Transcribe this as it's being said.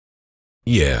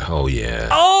Yeah, oh yeah.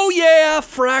 Oh yeah,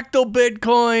 Fractal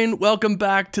Bitcoin. Welcome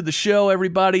back to the show,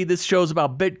 everybody. This show's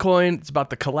about Bitcoin. It's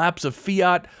about the collapse of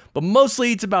fiat, but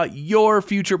mostly it's about your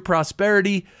future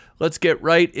prosperity. Let's get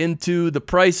right into the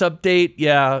price update.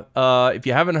 Yeah, if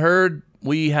you haven't heard,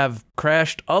 we have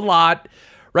crashed a lot.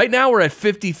 Right now we're at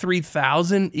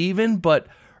 53,000 even, but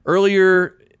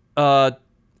earlier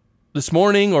this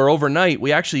morning or overnight,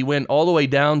 we actually went all the way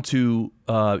down to,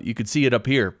 you could see it up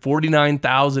here,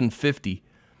 49,050.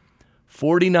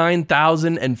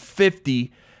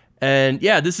 49,050. And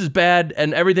yeah, this is bad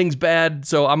and everything's bad.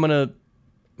 So I'm going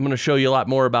to show you a lot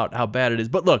more about how bad it is.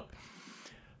 But look,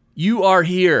 you are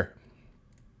here.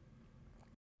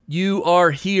 You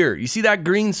are here. You see that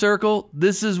green circle?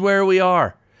 This is where we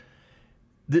are.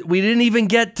 We didn't even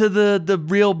get to the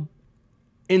real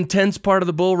intense part of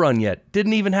the bull run yet.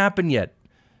 Didn't even happen yet.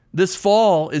 This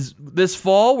fall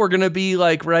we're going to be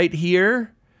like right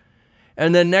here.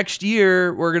 And then next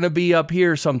year we're going to be up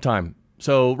here sometime.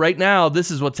 So right now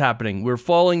this is what's happening. We're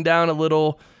falling down a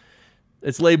little.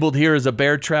 It's labeled here as a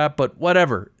bear trap, but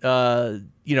whatever.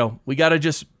 You know, we got to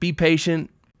just be patient,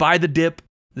 buy the dip.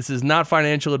 This is not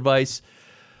financial advice.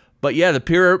 But yeah, the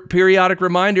periodic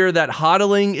reminder that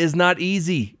hodling is not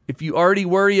easy. If you already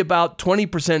worry about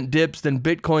 20% dips, then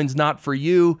Bitcoin's not for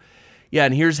you. Yeah,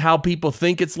 and here's how people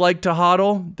think it's like to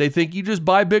hodl. They think you just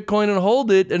buy Bitcoin and hold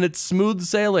it and it's smooth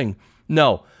sailing.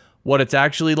 No, what it's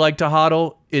actually like to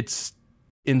hodl, it's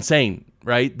insane,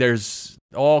 right? There's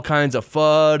all kinds of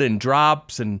FUD and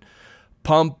drops and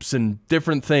pumps and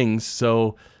different things.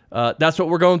 So that's what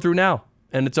we're going through now.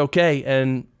 And it's okay.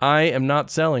 And I am not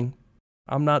selling.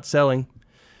 I'm not selling.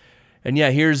 And yeah,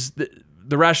 here's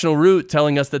the rational root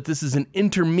telling us that this is an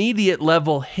intermediate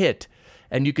level hit.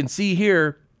 And you can see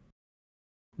here,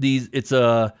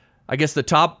 I guess the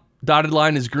top dotted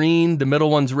line is green, the middle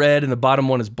one's red, and the bottom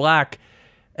one is black.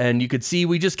 And you could see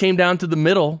we just came down to the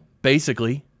middle,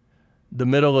 basically. The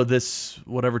middle of this,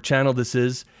 whatever channel this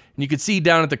is. And you could see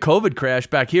down at the COVID crash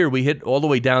back here, we hit all the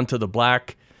way down to the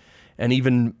black. And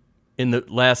even in the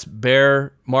last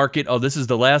bear market, oh, this is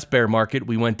the last bear market,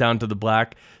 we went down to the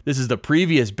black. This is the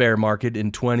previous bear market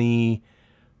in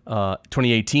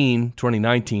 2018,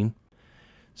 2019.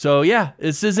 So yeah,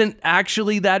 this isn't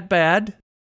actually that bad.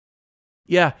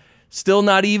 Yeah, still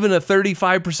not even a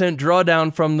 35%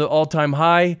 drawdown from the all-time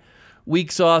high.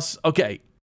 Weak sauce. Okay.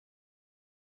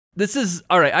 This is,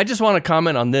 all right, I just want to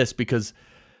comment on this because,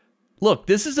 look,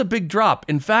 this is a big drop.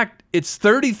 In fact, it's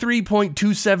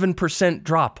 33.27%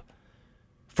 drop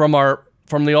from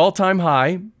the all-time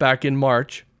high back in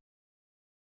March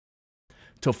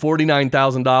to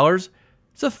 $49,000.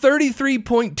 It's a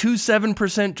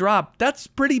 33.27% drop. That's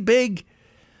pretty big.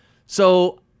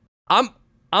 So I'm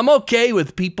okay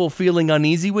with people feeling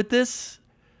uneasy with this.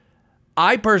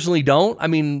 I personally don't. I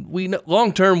mean,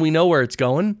 long term we know where it's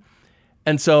going.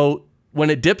 And so when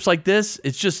it dips like this,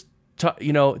 it's just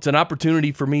it's an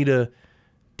opportunity for me to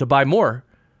buy more.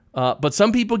 But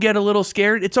some people get a little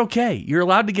scared. It's okay. You're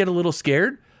allowed to get a little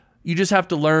scared. You just have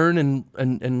to learn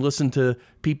and listen to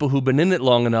people who've been in it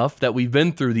long enough that we've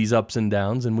been through these ups and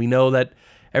downs, and we know that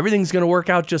everything's going to work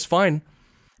out just fine.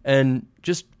 And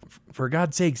just, for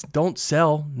God's sakes, don't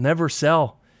sell. Never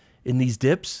sell in these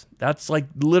dips. That's like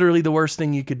literally the worst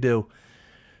thing you could do.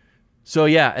 So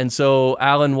yeah, and so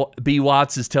Alan B.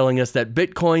 Watts is telling us that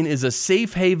Bitcoin is a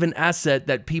safe haven asset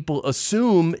that people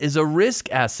assume is a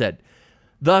risk asset.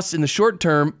 Thus, in the short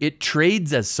term, it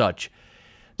trades as such.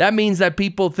 That means that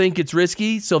people think it's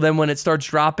risky, so then when it starts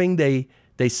dropping, they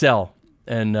sell.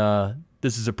 And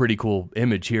this is a pretty cool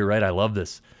image here, right? I love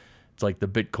this. It's like the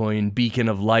Bitcoin beacon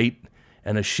of light,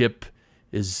 and a ship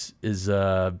is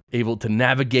able to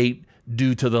navigate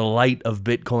due to the light of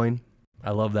Bitcoin.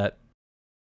 I love that.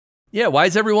 Yeah, why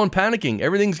is everyone panicking?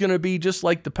 Everything's going to be just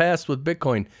like the past with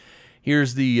Bitcoin.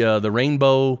 Here's the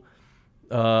rainbow,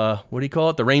 what do you call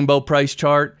it? The rainbow price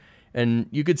chart. And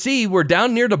you could see we're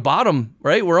down near the bottom,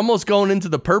 right? We're almost going into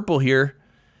the purple here.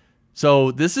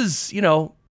 So this is,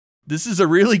 this is a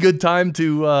really good time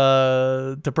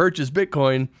to purchase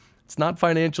Bitcoin. It's not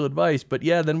financial advice, but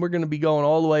yeah, then we're going to be going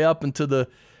all the way up into the,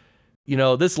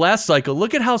 this last cycle.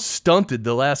 Look at how stunted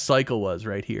the last cycle was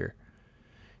right here.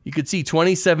 You could see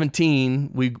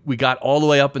 2017, we got all the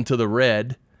way up into the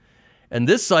red. And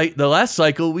the last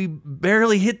cycle, we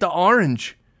barely hit the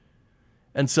orange.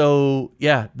 And so,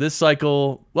 yeah, this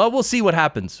cycle, well, we'll see what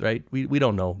happens, right? We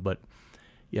don't know, but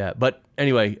yeah. But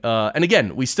anyway, and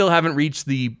again, we still haven't reached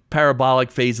the parabolic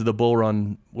phase of the bull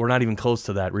run. We're not even close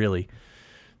to that, really.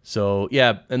 So,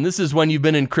 yeah, and this is when you've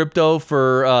been in crypto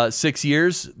for 6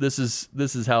 years. This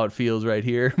is how it feels right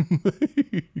here.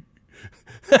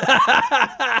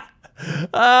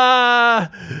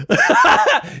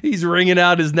 He's wringing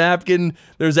out his napkin.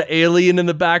 There's an alien in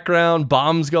the background.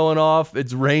 Bombs going off.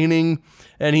 It's raining.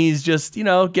 And he's just, you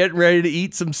know, getting ready to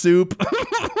eat some soup.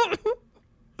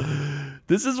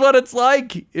 This is what it's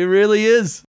like. It really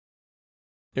is.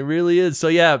 It really is. So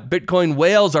yeah, Bitcoin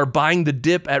whales are buying the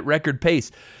dip at record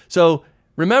pace. So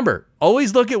remember,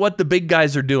 always look at what the big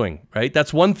guys are doing, right?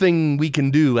 That's one thing we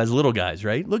can do as little guys,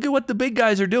 right? Look at what the big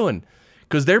guys are doing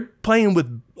because they're playing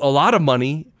with a lot of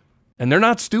money and they're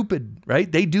not stupid, right?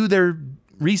 They do their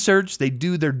research. They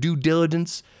do their due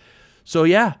diligence. So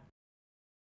yeah,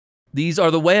 these are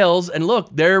the whales. And look,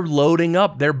 they're loading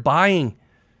up. They're buying.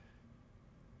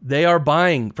 They are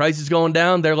buying. Price is going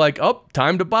down. They're like, oh,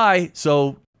 time to buy.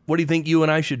 So what do you think you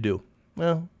and I should do?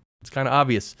 Well, it's kind of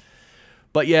obvious.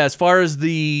 But yeah, as far as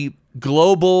the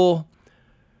global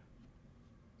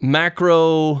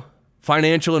macro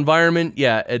financial environment,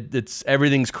 yeah, it's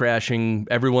everything's crashing.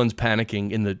 Everyone's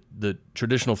panicking in the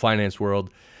traditional finance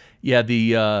world. Yeah,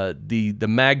 the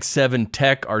Mag 7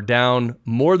 tech are down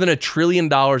more than $1 trillion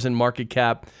in market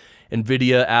cap.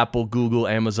 Nvidia, Apple, Google,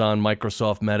 Amazon,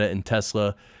 Microsoft, Meta, and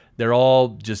Tesla. They're all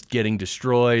just getting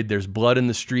destroyed. There's blood in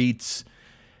the streets.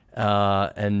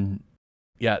 And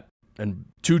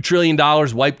 $2 trillion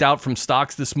wiped out from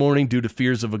stocks this morning due to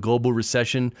fears of a global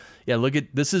recession. Yeah, look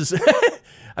at this is,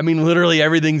 I mean, literally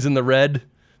everything's in the red,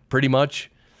 pretty much.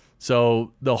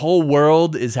 So the whole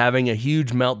world is having a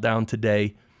huge meltdown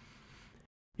today.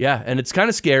 Yeah, and it's kind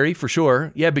of scary for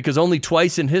sure. Yeah, because only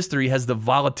twice in history has the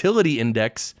volatility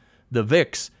index, the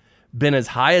VIX, been as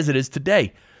high as it is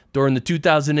today, during the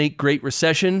 2008 Great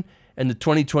Recession and the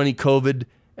 2020 COVID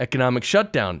economic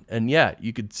shutdown. And yeah,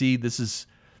 you could see this is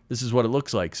what it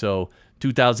looks like. So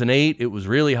 2008, it was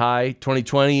really high.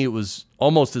 2020, it was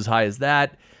almost as high as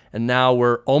that. And now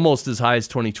we're almost as high as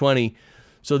 2020.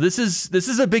 So this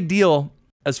is a big deal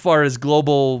as far as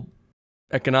global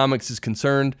economics is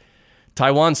concerned.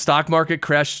 Taiwan's stock market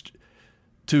crashed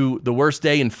to the worst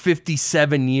day in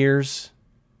 57 years.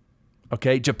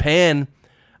 Okay, Japan,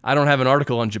 I don't have an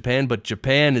article on Japan, but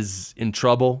Japan is in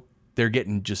trouble. They're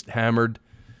getting just hammered.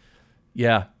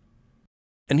 Yeah.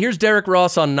 And here's Derek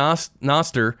Ross on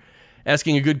Nostr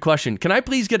asking a good question. Can I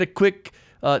please get a quick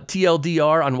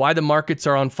TLDR on why the markets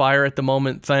are on fire at the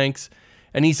moment? Thanks.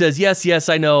 And he says, yes,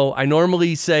 I know. I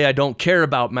normally say I don't care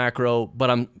about macro,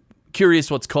 but I'm curious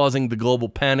what's causing the global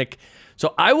panic.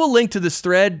 So I will link to this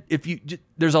thread.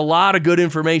 There's a lot of good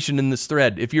information in this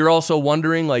thread. If you're also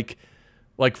wondering, like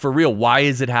for real, why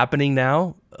is it happening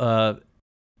now?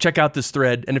 Check out this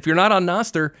thread. And if you're not on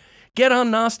Nostr, get on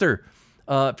Nostr.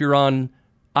 If you're on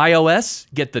iOS,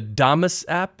 get the Damus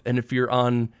app. And if you're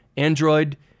on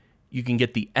Android, you can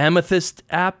get the Amethyst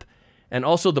app. And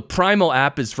also the Primal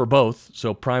app is for both.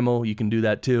 So Primal, you can do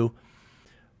that too.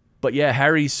 But yeah,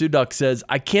 Harry Suduk says,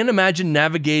 I can't imagine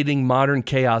navigating modern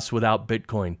chaos without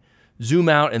Bitcoin. Zoom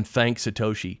out and thank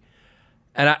Satoshi.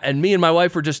 And me and my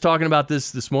wife were just talking about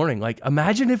this morning. Like,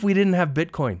 imagine if we didn't have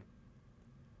Bitcoin.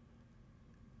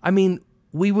 I mean,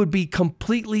 we would be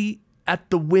completely at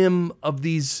the whim of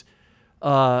these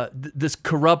this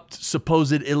corrupt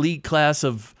supposed elite class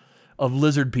of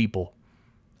lizard people.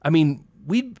 I mean,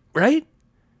 right?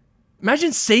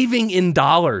 Imagine saving in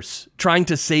dollars, trying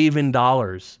to save in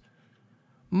dollars.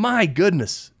 My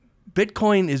goodness,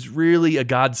 Bitcoin is really a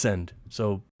godsend.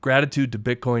 So gratitude to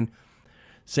Bitcoin.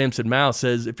 Samson Mao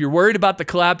says, if you're worried about the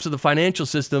collapse of the financial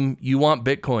system, you want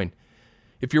Bitcoin.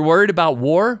 If you're worried about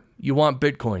war, you want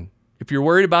Bitcoin. If you're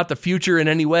worried about the future in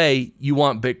any way, you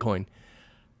want Bitcoin.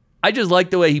 I just like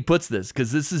the way he puts this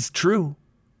because this is true.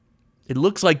 It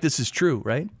looks like this is true,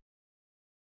 right?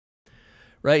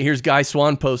 Right, here's Guy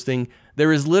Swan posting,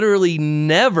 there is literally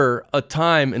never a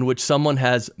time in which someone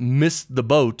has missed the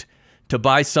boat to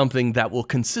buy something that will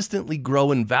consistently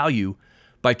grow in value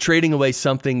by trading away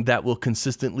something that will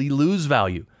consistently lose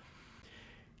value.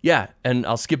 Yeah, and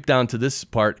I'll skip down to this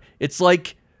part. It's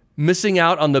like missing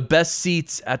out on the best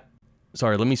seats at...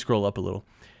 Sorry, let me scroll up a little.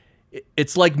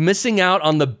 It's like missing out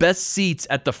on the best seats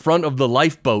at the front of the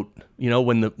lifeboat. You know,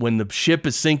 when the ship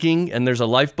is sinking and there's a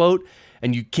lifeboat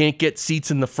and you can't get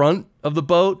seats in the front of the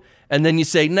boat, and then you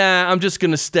say, nah, I'm just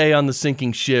going to stay on the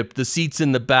sinking ship. The seats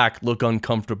in the back look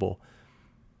uncomfortable.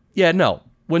 Yeah, no.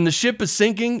 When the ship is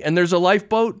sinking and there's a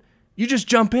lifeboat, you just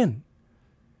jump in.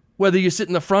 Whether you sit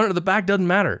in the front or the back doesn't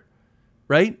matter,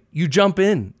 right? You jump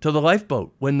in to the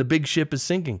lifeboat when the big ship is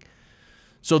sinking.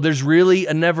 So there's really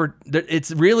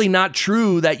it's really not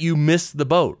true that you missed the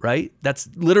boat, right? That's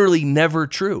literally never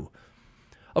true.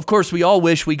 Of course, we all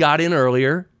wish we got in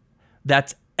earlier.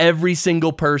 That's every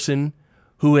single person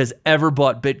who has ever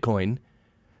bought Bitcoin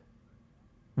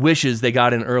wishes they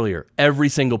got in earlier. Every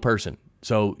single person.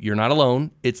 So you're not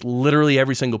alone. It's literally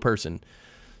every single person.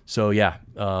 So yeah,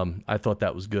 I thought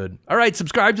that was good. All right,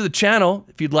 subscribe to the channel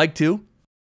if you'd like to.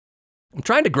 I'm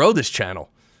trying to grow this channel.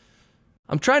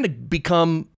 I'm trying to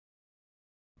become,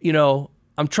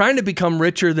 I'm trying to become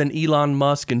richer than Elon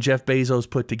Musk and Jeff Bezos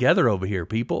put together over here,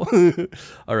 people.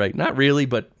 All right, not really,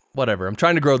 but whatever. I'm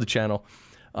trying to grow the channel.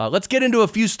 Let's get into a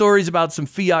few stories about some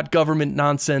fiat government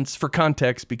nonsense for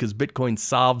context, because Bitcoin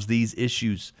solves these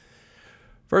issues.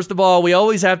 First of all, we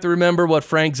always have to remember what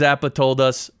Frank Zappa told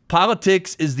us.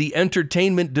 Politics is the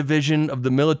entertainment division of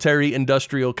the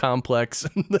military-industrial complex.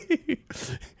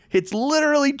 It's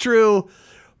literally true.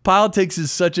 Politics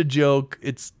is such a joke.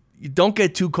 You don't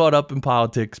get too caught up in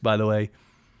politics, by the way.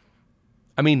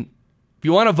 I mean, if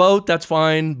you want to vote, that's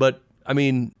fine. But, I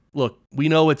mean, look, we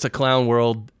know it's a clown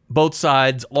world. Both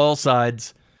sides, all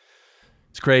sides.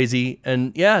 It's crazy.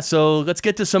 And, yeah, so let's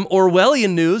get to some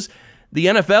Orwellian news. The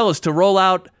NFL is to roll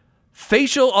out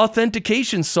facial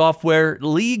authentication software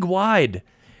league-wide.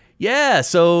 Yeah,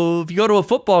 so if you go to a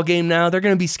football game now, they're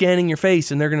going to be scanning your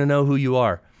face and they're going to know who you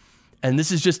are. And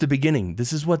this is just the beginning.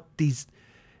 This is what these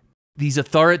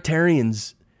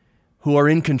authoritarians who are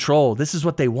in control, this is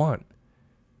what they want.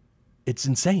 It's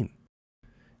insane.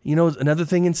 You know, another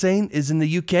thing insane is in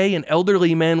the UK, an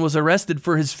elderly man was arrested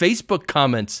for his Facebook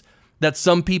comments that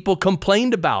some people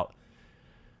complained about.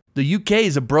 The UK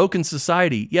is a broken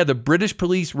society. Yeah, the British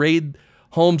police raid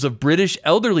homes of British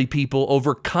elderly people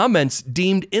over comments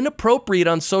deemed inappropriate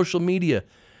on social media.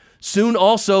 Soon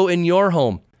also in your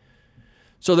home.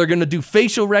 So they're going to do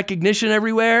facial recognition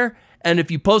everywhere, and if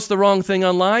you post the wrong thing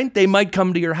online, they might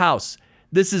come to your house.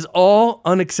 This is all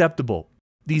unacceptable.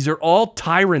 These are all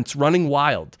tyrants running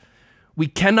wild. We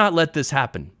cannot let this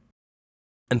happen.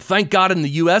 And thank God in the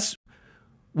US,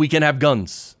 we can have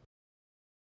guns.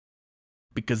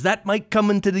 Because that might come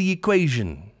into the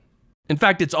equation. In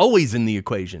fact, it's always in the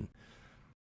equation.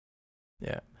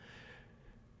 Yeah.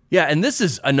 Yeah, and this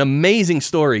is an amazing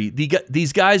story.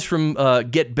 These guys from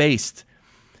Get Based,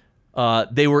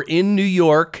 they were in New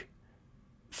York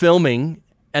filming,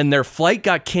 and their flight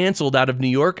got canceled out of New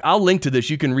York. I'll link to this.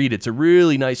 You can read it. It's a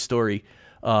really nice story.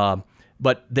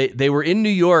 But they were in New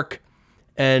York,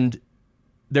 and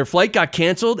their flight got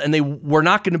canceled, and they were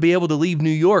not going to be able to leave New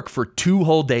York for 2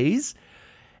 whole days.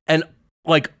 And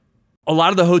like a lot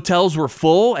of the hotels were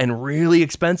full and really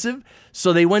expensive.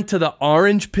 So they went to the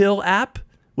Orange Pill app,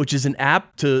 which is an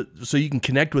app so you can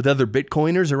connect with other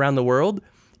Bitcoiners around the world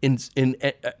in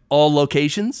all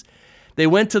locations. They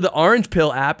went to the Orange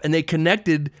Pill app and they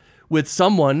connected with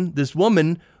someone, this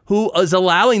woman, who is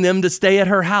allowing them to stay at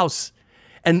her house.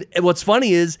 And what's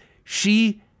funny is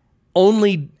she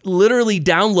only literally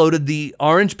downloaded the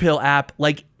Orange Pill app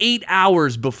like 8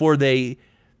 hours before they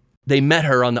met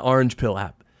her on the Orange Pill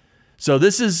app. So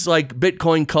this is like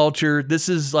Bitcoin culture. This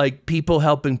is like people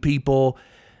helping people.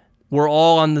 We're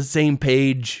all on the same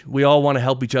page. We all want to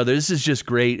help each other. This is just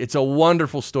great. It's a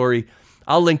wonderful story.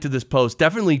 I'll link to this post.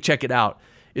 Definitely check it out.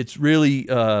 It's really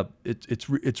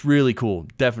it's really cool.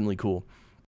 Definitely cool.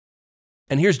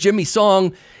 And here's Jimmy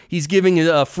Song. He's giving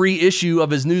a free issue of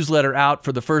his newsletter out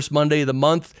for the first Monday of the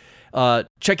month.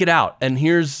 Check it out. And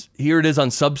here it is on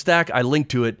Substack. I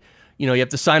linked to it. You know, you have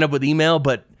to sign up with email,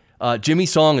 but Jimmy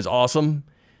Song is awesome.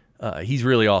 He's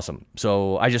really awesome.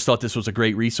 So I just thought this was a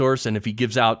great resource. And if he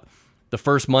gives out the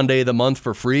first Monday of the month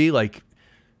for free, like,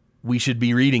 we should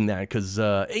be reading that because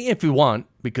if we want,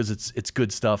 because it's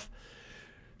good stuff.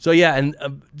 So yeah,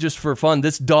 and just for fun,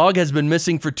 this dog has been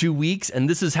missing for 2 weeks, and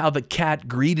this is how the cat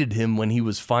greeted him when he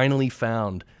was finally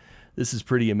found. This is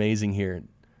pretty amazing here.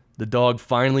 The dog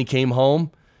finally came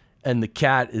home, and the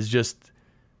cat is just,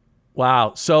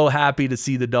 wow, so happy to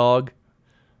see the dog,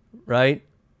 right?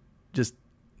 Just,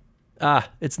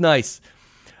 it's nice.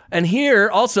 And here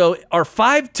also are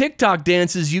 5 TikTok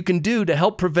dances you can do to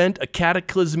help prevent a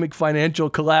cataclysmic financial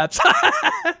collapse.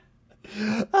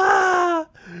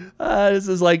 This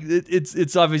is like,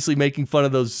 it's obviously making fun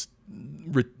of those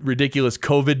ridiculous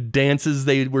COVID dances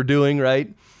they were doing,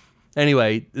 right?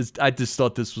 Anyway, I just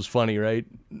thought this was funny, right?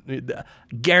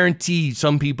 Guarantee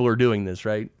some people are doing this,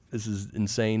 right? This is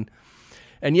insane.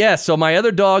 And yeah, so my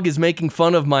other dog is making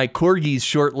fun of my Corgi's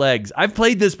short legs. I've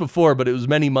played this before, but it was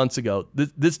many months ago.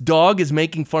 This dog is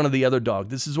making fun of the other dog.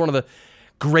 This is one of the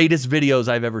greatest videos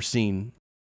I've ever seen.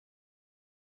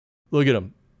 Look at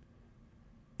him.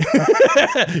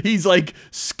 He's like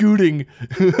scooting.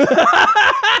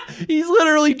 He's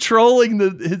literally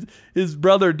trolling his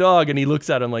brother dog, and he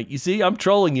looks at him like, you see, I'm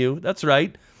trolling you. That's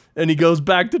right. And he goes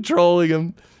back to trolling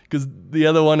him because the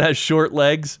other one has short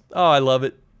legs. Oh, I love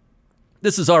it.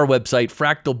 This is our website,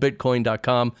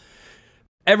 fractalbitcoin.com.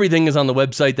 Everything is on the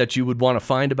website that you would want to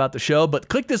find about the show, but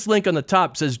click this link on the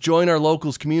top. It says join our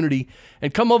locals community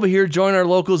and come over here, join our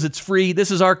locals. It's free.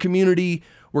 This is our community.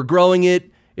 We're growing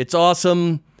it. It's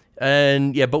awesome.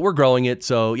 And yeah, but we're growing it.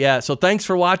 So yeah, so thanks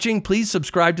for watching. Please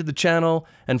subscribe to the channel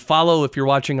and follow if you're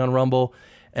watching on Rumble.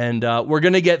 And we're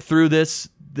going to get through this.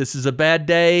 This is a bad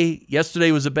day.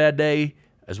 Yesterday was a bad day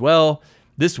as well.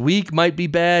 This week might be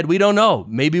bad. We don't know.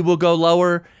 Maybe we'll go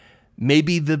lower.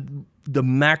 Maybe the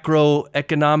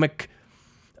macroeconomic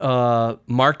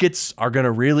markets are going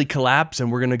to really collapse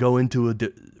and we're going to go into a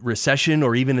recession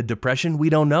or even a depression. We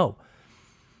don't know.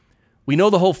 We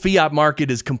know the whole fiat market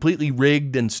is completely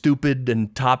rigged and stupid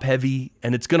and top heavy,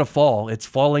 and it's going to fall. It's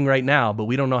falling right now, but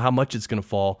we don't know how much it's going to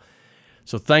fall.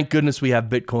 So thank goodness we have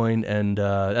Bitcoin, and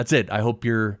that's it. I hope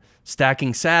you're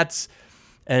stacking sats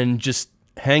and just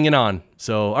hanging on.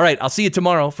 So, all right, I'll see you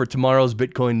tomorrow for tomorrow's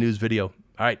Bitcoin news video.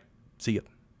 All right, see you.